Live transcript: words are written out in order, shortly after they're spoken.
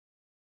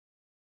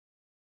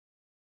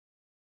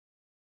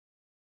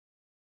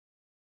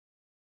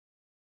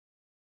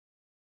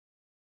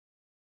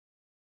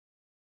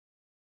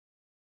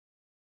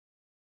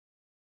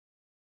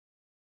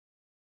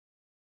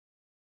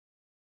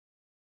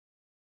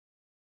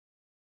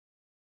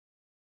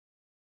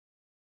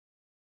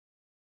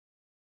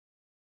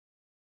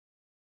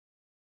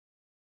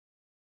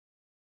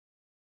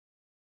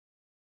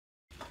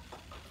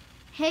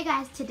Hey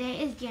guys,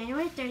 today is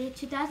January 30th,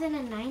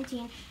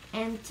 2019,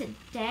 and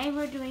today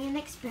we're doing an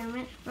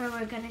experiment where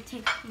we're going to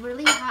take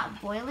really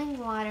hot boiling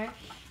water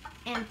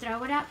and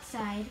throw it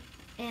outside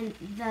in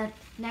the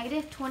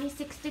negative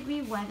 26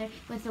 degree weather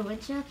with a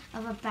wind chill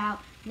of about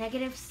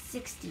negative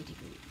 60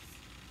 degrees.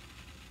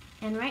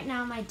 And right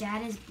now my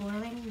dad is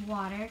boiling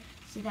water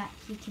so that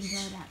he can throw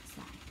it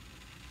outside.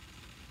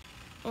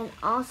 And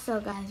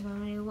also guys,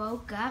 when we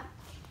woke up,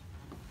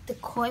 the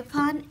koi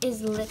pond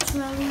is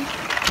literally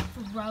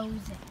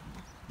frozen.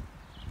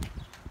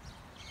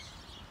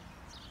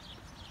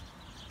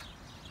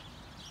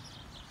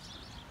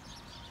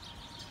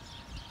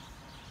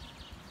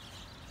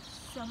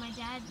 So my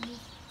dad needs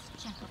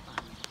to check up on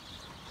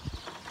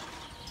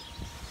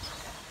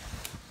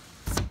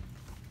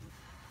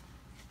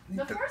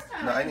it. The first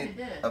time no, I need.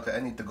 did. Okay, I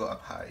need to go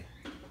up high.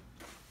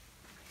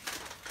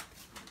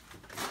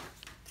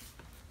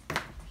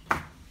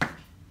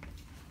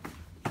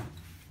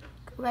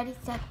 Ready,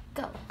 set,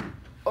 go.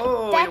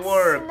 Oh, That's it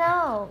worked.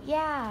 snow.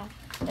 Yeah,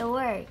 it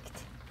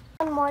worked.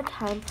 One more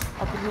time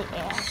up in the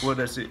air. What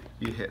does it?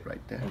 You hit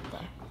right there. Right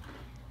there.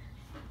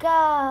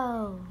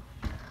 Go.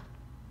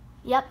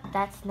 Yep,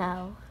 that's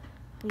snow.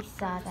 We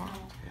saw that.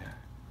 Yeah.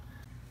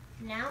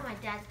 Now my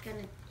dad's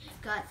gonna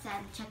go outside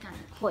and check out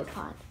the koi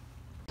pond.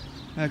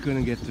 I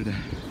couldn't get to the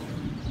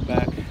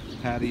back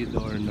patio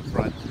door in the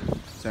front,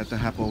 so I had to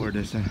hop over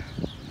this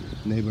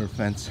neighbor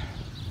fence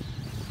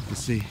to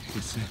see.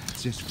 It's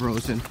just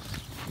frozen.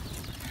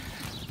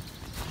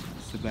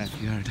 It's the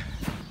backyard.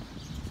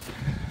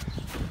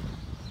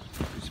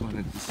 Just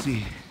wanted to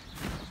see,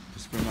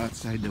 just from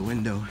outside the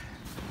window.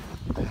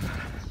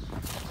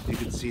 You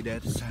can see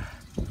that it's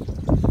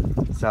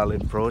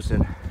solid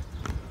frozen.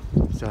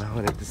 So I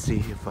wanted to see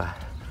if how's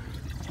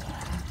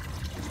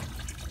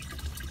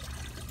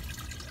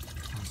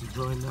it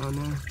going down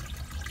there?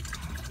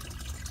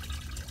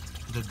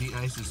 The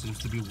de-icer seems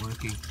to be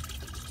working,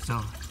 so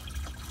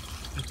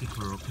I think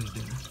we're okay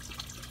there.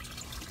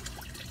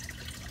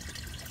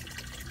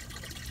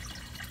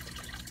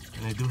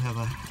 And I do have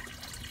a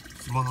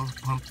small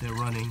pump there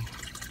running,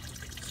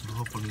 so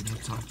hopefully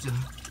that's on too.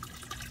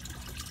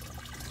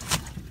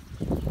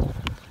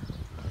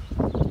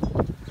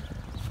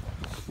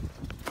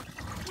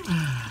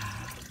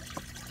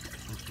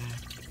 Okay,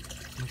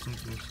 looks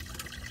like there's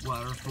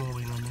water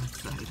flowing on that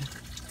side.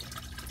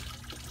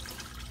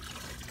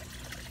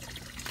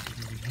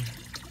 Over here.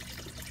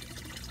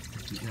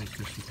 The nice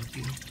fish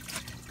looking.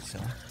 So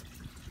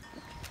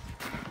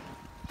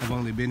I've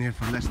only been here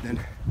for less than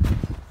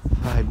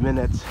 5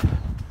 minutes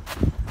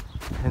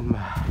and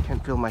I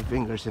can't feel my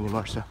fingers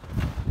anymore, so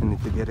I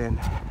need to get in.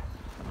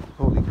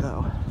 Holy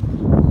cow,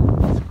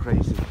 it's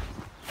crazy.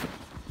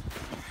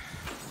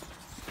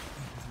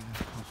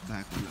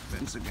 Back on the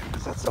fence again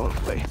because that's the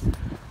only way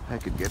I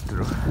could get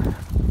through.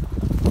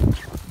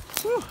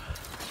 Whew.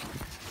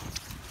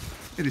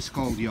 It is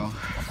cold, y'all.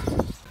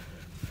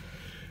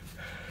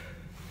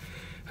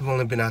 I've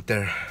only been out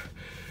there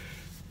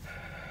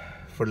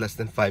for less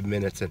than 5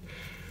 minutes and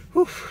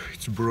whew,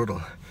 it's brutal.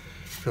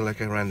 I feel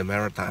like I ran the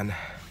marathon.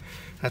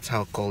 That's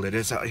how cold it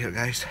is out here,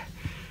 guys.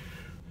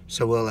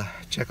 So we'll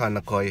check on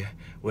the koi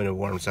when it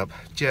warms up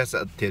just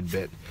a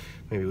tidbit.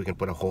 Maybe we can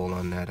put a hole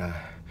on that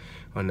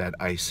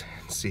ice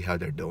and see how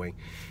they're doing.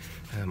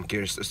 I'm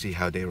curious to see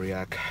how they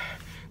react.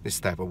 This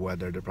type of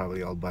weather, they're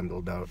probably all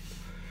bundled out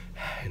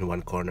in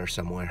one corner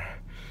somewhere.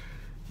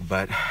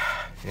 But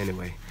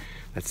anyway,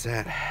 that's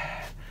that.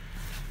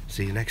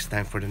 See you next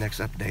time for the next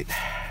update.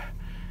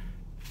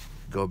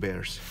 Go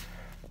Bears.